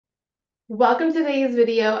Welcome to today's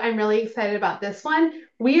video. I'm really excited about this one.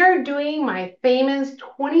 We are doing my famous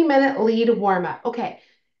 20-minute lead warm-up. Okay,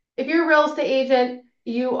 if you're a real estate agent,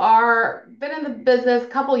 you are been in the business a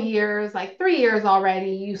couple years, like 3 years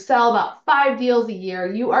already. You sell about 5 deals a year.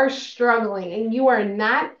 You are struggling and you are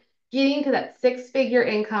not getting to that six-figure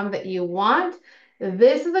income that you want.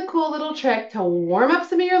 This is a cool little trick to warm up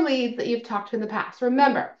some of your leads that you've talked to in the past.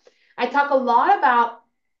 Remember, I talk a lot about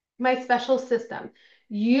my special system.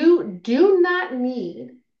 You do not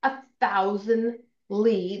need 1,000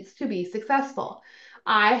 leads to be successful.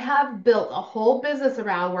 I have built a whole business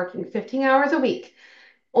around working 15 hours a week,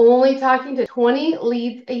 only talking to 20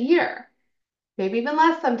 leads a year, maybe even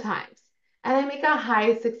less sometimes. And I make a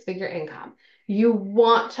high six-figure income. You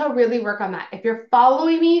want to really work on that. If you're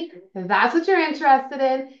following me, that's what you're interested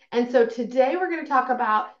in. And so today we're going to talk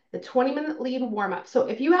about the 20-minute lead warm-up. So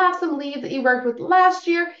if you have some leads that you worked with last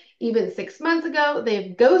year, even 6 months ago,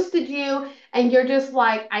 they've ghosted you, and you're just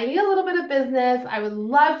like, I need a little bit of business. I would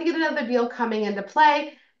love to get another deal coming into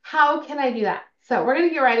play. How can I do that? So we're going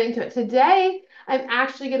to get right into it. Today, I'm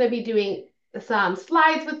actually going to be doing some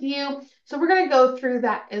slides with you. So we're going to go through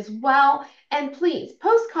that as well. And please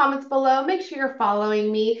post comments below. Make sure you're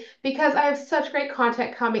following me because I have such great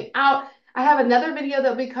content coming out. I have another video that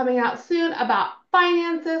will be coming out soon about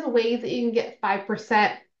finances, ways that you can get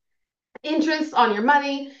 5% interest on your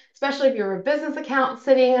money, especially if you're a business account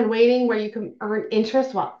sitting and waiting where you can earn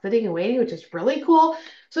interest while sitting and waiting, which is really cool.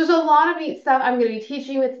 So there's a lot of neat stuff I'm going to be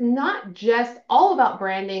teaching you. It's not just all about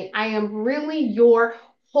branding. I am really your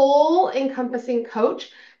whole encompassing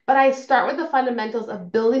coach, but I start with the fundamentals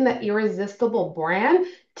of building that irresistible brand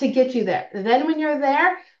to get you there. Then when you're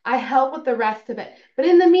there, I help with the rest of it. But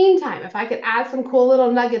in the meantime, if I could add some cool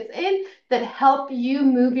little nuggets in that help you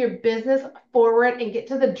move your business forward and get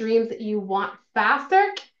to the dreams that you want faster,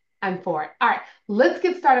 I'm for it. All right, let's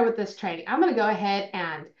get started with this training. I'm going to go ahead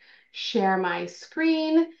and share my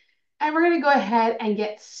screen and we're going to go ahead and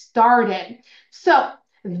get started. So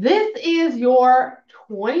this is your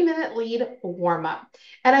 20-minute lead warm up.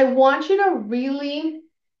 And I want you to really,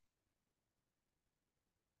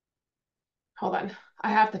 hold on, I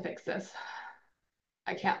have to fix this.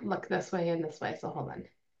 I can't look this way and this way, so hold on.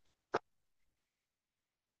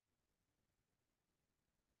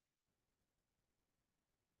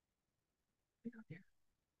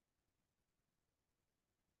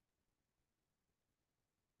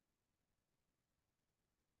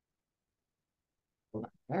 Hold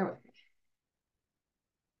on, bear with me.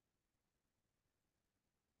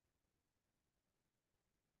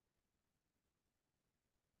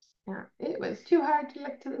 Yeah, it was too hard to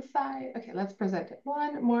look to the side. Okay, let's present it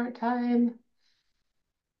one more time.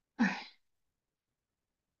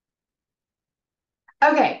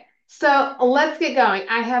 Okay, so let's get going.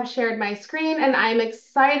 I have shared my screen and I'm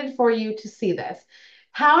excited for you to see this.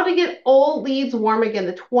 How to get old leads warm again,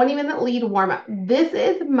 the 20-minute lead warm up. This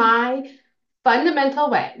is my fundamental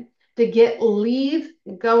way to get leads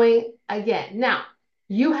going again. Now,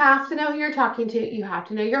 you have to know who you're talking to. You have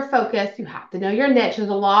to know your focus. You have to know your niche. There's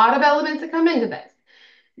a lot of elements that come into this.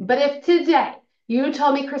 But if today you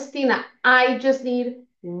told me, Christina, I just need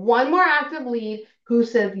one more active lead who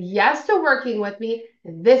says yes to working with me,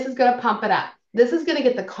 this is going to pump it up. This is going to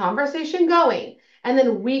get the conversation going. And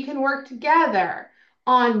then we can work together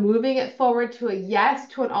on moving it forward to a yes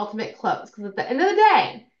to an ultimate close. Because at the end of the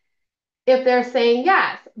day, if they're saying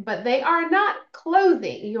yes, but they are not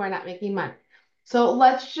closing, you are not making money. So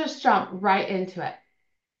let's just jump right into it.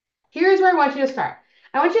 Here's where I want you to start.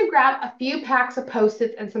 I want you to grab a few packs of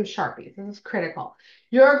Post-its and some Sharpies. This is critical.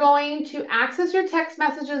 You're going to access your text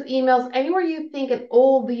messages, emails, anywhere you think an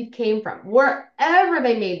old lead came from, wherever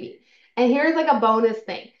they may be. And here's like a bonus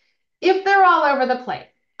thing. If they're all over the place,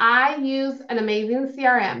 I use an amazing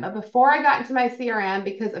CRM, but before I got into my CRM,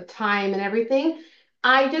 because of time and everything,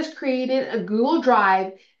 I just created a Google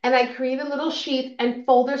Drive and I created little sheets and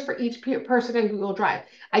folders for each person in Google Drive.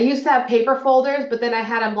 I used to have paper folders, but then I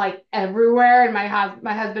had them like everywhere, and my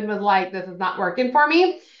husband was like, "This is not working for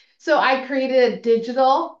me." So I created a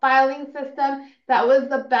digital filing system. That was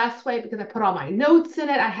the best way because I put all my notes in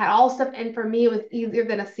it. I had all stuff in for me. It was easier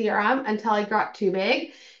than a CRM until I got too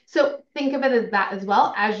big. So think of it as that as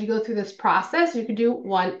well. As you go through this process, you can do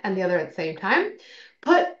one and the other at the same time.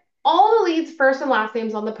 Put all the leads first and last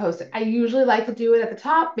names on the post-it. I usually like to do it at the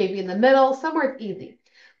top, maybe in the middle, somewhere it's easy.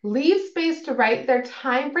 Leave space to write their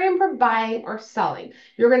time frame for buying or selling.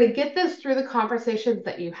 You're going to get this through the conversations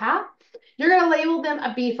that you have. You're going to label them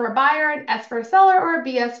a B for a buyer, an S for a seller, or a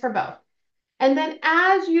BS for both. And then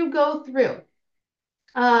as you go through,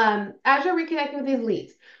 as you're reconnecting with these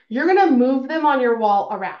leads, You're going to move them on your wall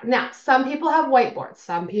around. Now, some people have whiteboards.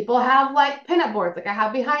 Some people have like pinup boards like I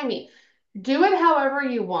have behind me. Do it however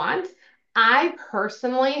you want. I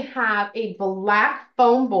personally have a black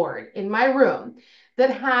foam board in my room that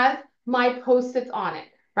has my post-its on it,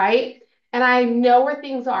 right? And I know where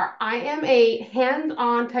things are. I am a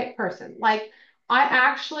hands-on type person. Like I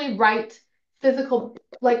actually write physical,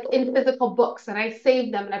 like in physical books, and I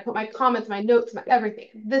save them and I put my comments, my notes, my everything.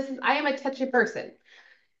 I am a touchy person.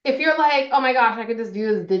 If you're like, oh my gosh, I could just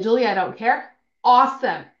do this digitally, I don't care.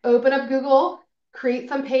 Awesome. Open up Google, create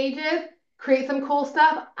some pages, create some cool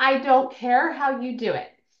stuff. I don't care how you do it.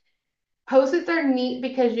 Post-its are neat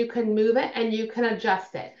because you can move it and you can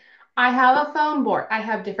adjust it. I have a foam board. I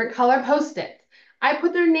have different color post-its. I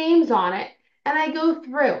put their names on it and I go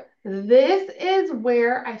through. This is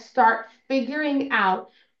where I start figuring out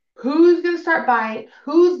who's going to start buying,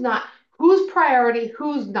 who's not, who's priority,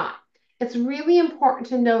 who's not. It's really important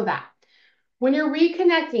to know that. When you're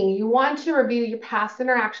reconnecting, you want to review your past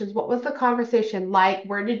interactions. What was the conversation like?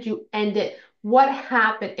 Where did you end it? What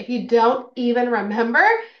happened? If you don't even remember,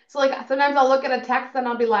 so like sometimes I'll look at a text and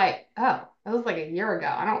I'll be like, oh, that was like a year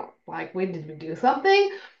ago. I don't like, wait, did we do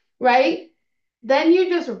something? Right? Then you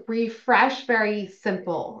just refresh very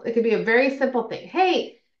simple. It could be a very simple thing.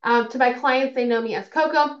 Hey, to my clients, they know me as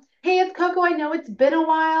Coco. Hey, it's Coco. I know it's been a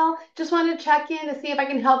while. Just wanted to check in to see if I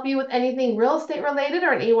can help you with anything real estate related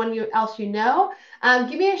or anyone else you know.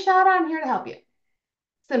 Give me a shout out. I'm here to help you.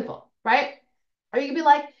 Simple, right? Or you could be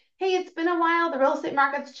like, hey, it's been a while. The real estate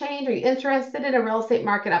market's changed. Are you interested in a real estate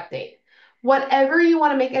market update? Whatever you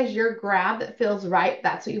want to make as your grab that feels right,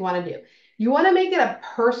 that's what you want to do. You want to make it a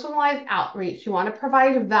personalized outreach. You want to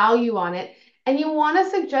provide value on it. And you want to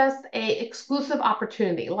suggest a exclusive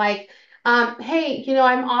opportunity like, hey,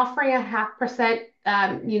 I'm offering a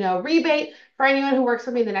 0.5%, rebate for anyone who works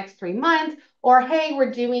with me the next 3 months. Or, hey,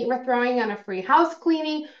 we're throwing on a free house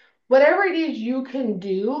cleaning. Whatever it is you can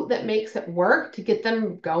do that makes it work to get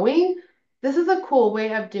them going, this is a cool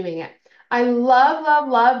way of doing it. I love, love,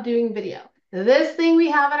 love doing video. This thing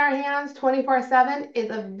we have in our hands 24/7 is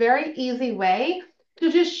a very easy way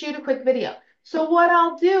to just shoot a quick video. So what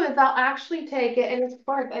I'll do is I'll actually take it, and of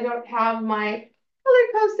course I don't have my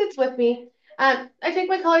colored Post-its with me. I take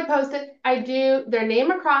my colored Post-its, I do their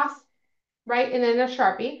name across, right, and then a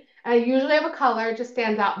Sharpie. I usually have a color, it just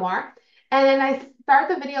stands out more. And then I start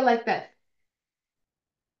the video like this.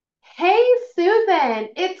 Hey, Susan,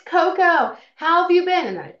 it's Coco. How have you been?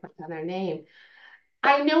 And then I put down their name.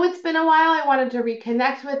 I know it's been a while. I wanted to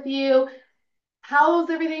reconnect with you. How's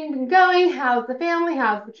everything been going? How's the family?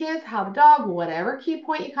 How's the kids? How's the dog? Whatever key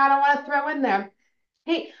point you kind of want to throw in there.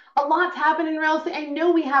 Hey, a lot's happened in real estate. I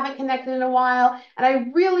know we haven't connected in a while, and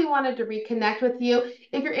I really wanted to reconnect with you.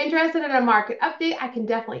 If you're interested in a market update, I can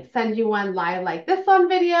definitely send you one live like this on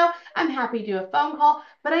video. I'm happy to do a phone call,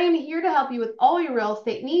 but I am here to help you with all your real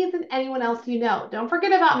estate needs and anyone else you know. Don't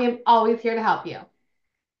forget about me. I'm always here to help you.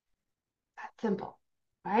 That's simple,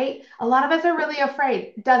 right? A lot of us are really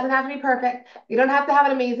afraid. It doesn't have to be perfect. You don't have to have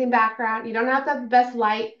an amazing background. You don't have to have the best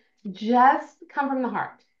light. Just come from the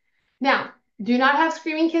heart. Now, do not have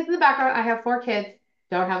screaming kids in the background. I have 4 kids.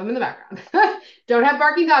 Don't have them in the background. Don't have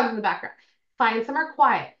barking dogs in the background. Find somewhere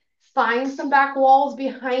quiet. Find some back walls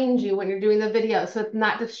behind you when you're doing the video so it's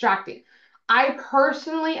not distracting. I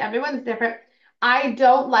personally, everyone's different. I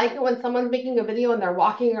don't like it when someone's making a video and they're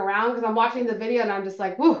walking around because I'm watching the video and I'm just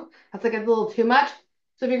like, whoo, that's like a little too much.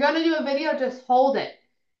 So if you're going to do a video, just hold it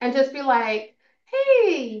and just be like,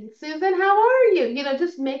 hey, Susan, how are you?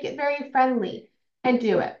 Just make it very friendly and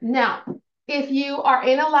do it. Now, if you are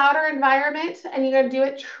in a louder environment and you're going to do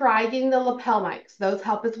it, try getting the lapel mics. Those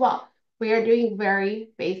help as well. We are doing very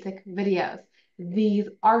basic videos. These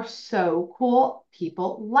are so cool.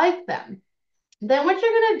 People like them. Then what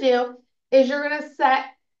you're going to do is you're going to set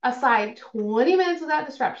aside 20 minutes without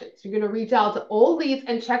disruptions. You're going to reach out to old leads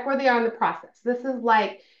and check where they are in the process. This is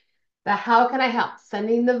like the how can I help,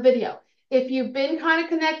 sending the video. If you've been kind of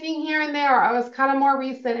connecting here and there, or I was kind of more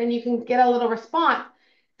recent and you can get a little response,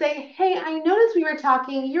 say, hey, I noticed we were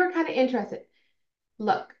talking, you were kind of interested.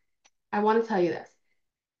 Look, I want to tell you this.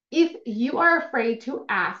 If you are afraid to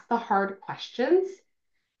ask the hard questions,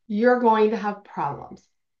 you're going to have problems.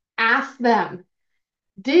 Ask them,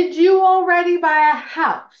 did you already buy a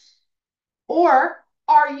house? Or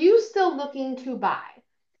are you still looking to buy?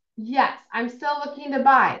 Yes, I'm still looking to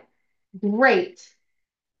buy. Great.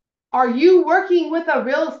 Are you working with a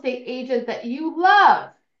real estate agent that you love?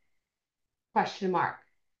 Question mark.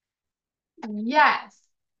 Yes.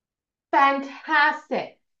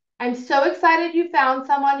 Fantastic. I'm so excited you found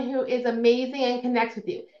someone who is amazing and connects with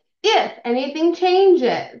you. If anything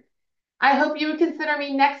changes, I hope you would consider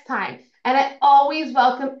me next time. And I always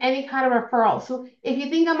welcome any kind of referral. So if you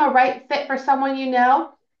think I'm a right fit for someone you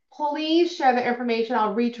know, please share the information.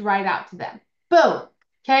 I'll reach right out to them. Boom.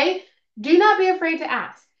 Okay. Do not be afraid to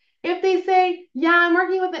ask. If they say, yeah, I'm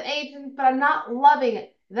working with an agent, but I'm not loving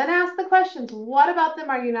it, then ask the questions. What about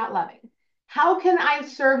them are you not loving? How can I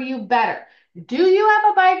serve you better? Do you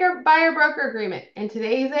have a buyer broker agreement? In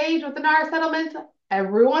today's age with the NAR settlement,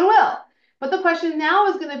 everyone will. But the question now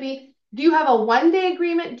is going to be, do you have a 1 day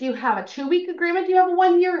agreement? Do you have a 2 week agreement? Do you have a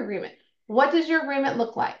 1 year agreement? What does your agreement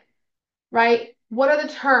look like? Right? What are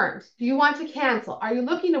the terms? Do you want to cancel? Are you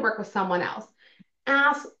looking to work with someone else?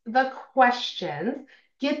 Ask the questions,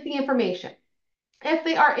 get the information. If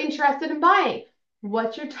they are interested in buying,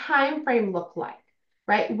 what's your time frame look like?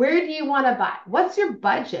 Right? Where do you want to buy? What's your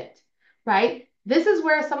budget? Right? This is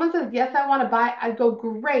where someone says, yes, I want to buy. I go,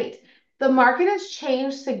 great. The market has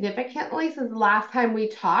changed significantly since the last time we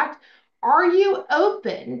talked. Are you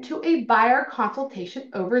open to a buyer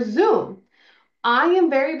consultation over Zoom? I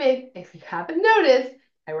am very big. If you haven't noticed,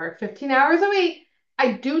 I work 15 hours a week.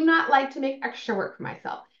 I do not like to make extra work for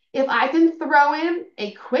myself. If I can throw in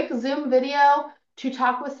a quick Zoom video to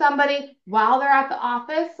talk with somebody while they're at the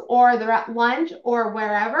office or they're at lunch or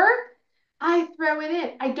wherever, I throw it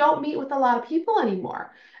in. I don't meet with a lot of people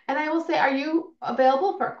anymore. And I will say, are you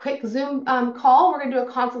available for a quick Zoom call? We're going to do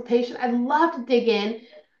a consultation. I'd love to dig in,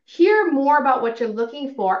 hear more about what you're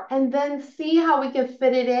looking for, and then see how we can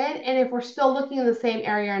fit it in and if we're still looking in the same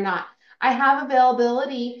area or not. I have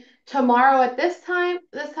availability tomorrow at this time,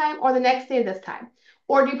 or the next day this time.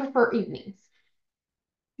 Or do you prefer evenings?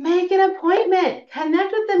 Make an appointment.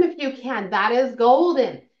 Connect with them if you can. That is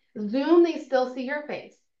golden. Zoom, they still see your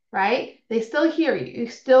face, right? They still hear you. You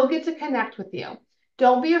still get to connect with you.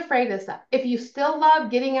 Don't be afraid of stuff. If you still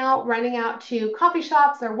love getting out, running out to coffee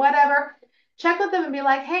shops or whatever, check with them and be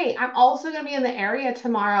like, hey, I'm also going to be in the area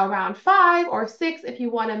tomorrow around 5 or 6. If you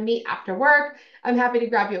want to meet after work, I'm happy to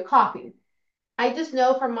grab you a coffee. I just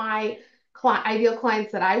know from my ideal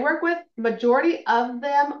clients that I work with, majority of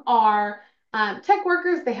them are tech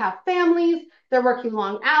workers. They have families. They're working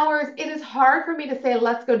long hours. It is hard for me to say,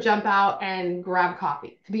 let's go jump out and grab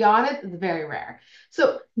coffee. To be honest, it's very rare.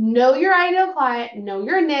 So know your ideal client, know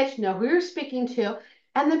your niche, know who you're speaking to,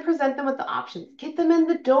 and then present them with the options. Get them in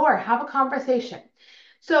the door. Have a conversation.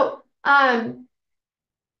 So then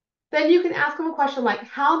you can ask them a question like,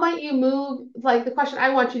 how might you move? Like the question I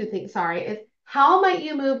want you to think, sorry, is how might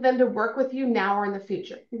you move them to work with you now or in the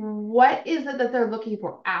future? What is it that they're looking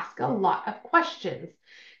for? Ask a lot of questions.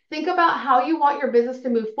 Think about how you want your business to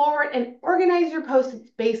move forward and organize your posts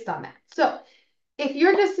based on that. So if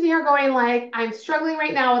you're just sitting here going like, I'm struggling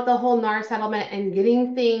right now with the whole NAR settlement and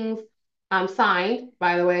getting things signed,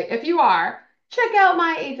 by the way, if you are, check out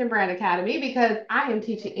my Agent Brand Academy because I am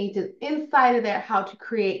teaching agents inside of there how to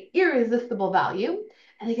create irresistible value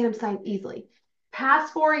and they get them signed easily.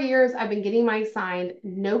 Past 4 years, I've been getting mine signed,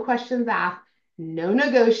 no questions asked, no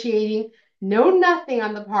negotiating, no nothing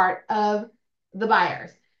on the part of the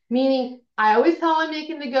buyers. Meaning, I always tell them they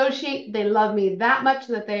can negotiate. They love me that much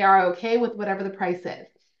that they are okay with whatever the price is.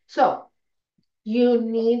 So you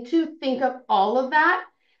need to think of all of that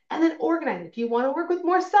and then organize it. Do you want to work with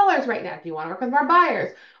more sellers right now? Do you want to work with more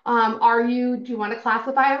buyers? Do you want to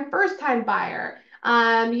classify them first time buyer?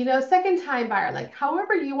 Second time buyer, like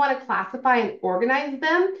however you want to classify and organize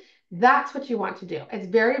them, that's what you want to do. It's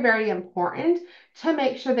very, very important to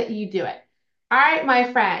make sure that you do it. All right,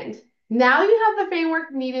 my friend. Now you have the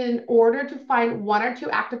framework needed in order to find 1 or 2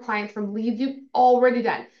 active clients from leads you've already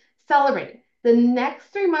done. Celebrate. The next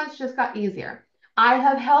 3 months just got easier. I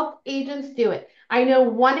have helped agents do it. I know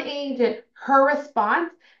one agent, her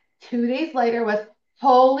response 2 days later was,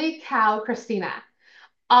 holy cow, Christina,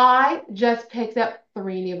 I just picked up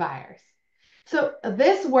 3 new buyers. So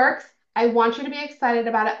this works. I want you to be excited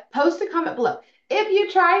about it. Post a comment below. If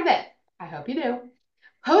you tried this, I hope you do.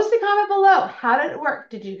 Post a comment below. How did it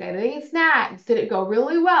work? Did you get any snags? Did it go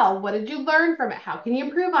really well? What did you learn from it? How can you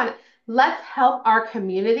improve on it? Let's help our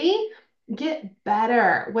community get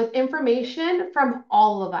better with information from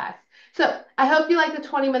all of us. So I hope you like the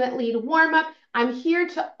 20-minute lead warm up. I'm here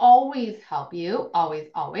to always help you, always,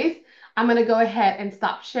 always. I'm going to go ahead and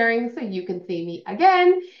stop sharing so you can see me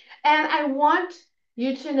again. And I want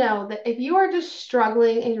you to know that if you are just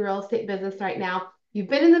struggling in your real estate business right now, you've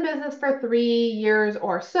been in the business for 3 years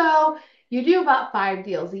or so, you do about 5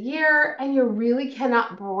 deals a year, and you really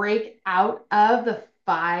cannot break out of the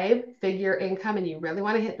 5-figure income and you really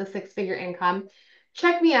want to hit the 6-figure income,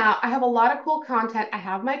 check me out. I have a lot of cool content. I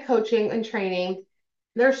have my coaching and training.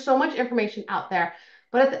 There's so much information out there.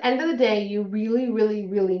 But at the end of the day, you really, really,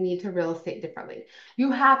 really need to real estate differently.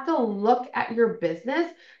 You have to look at your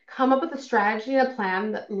business, come up with a strategy and a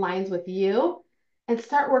plan that aligns with you, and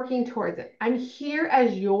start working towards it. I'm here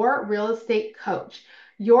as your real estate coach,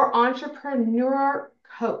 your entrepreneur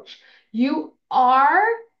coach. You are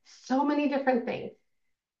so many different things.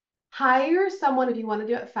 Hire someone if you want to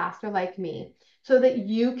do it faster, like me, so that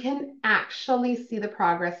you can actually see the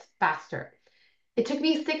progress faster. It took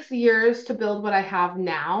me 6 years to build what I have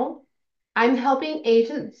now. I'm helping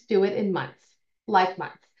agents do it in months, like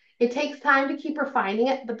months. It takes time to keep refining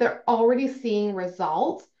it, but they're already seeing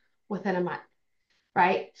results within a month,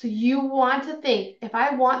 right? So you want to think, if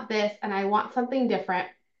I want this and I want something different,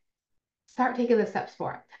 start taking the steps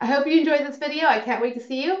for it. I hope you enjoyed this video. I can't wait to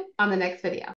see you on the next video.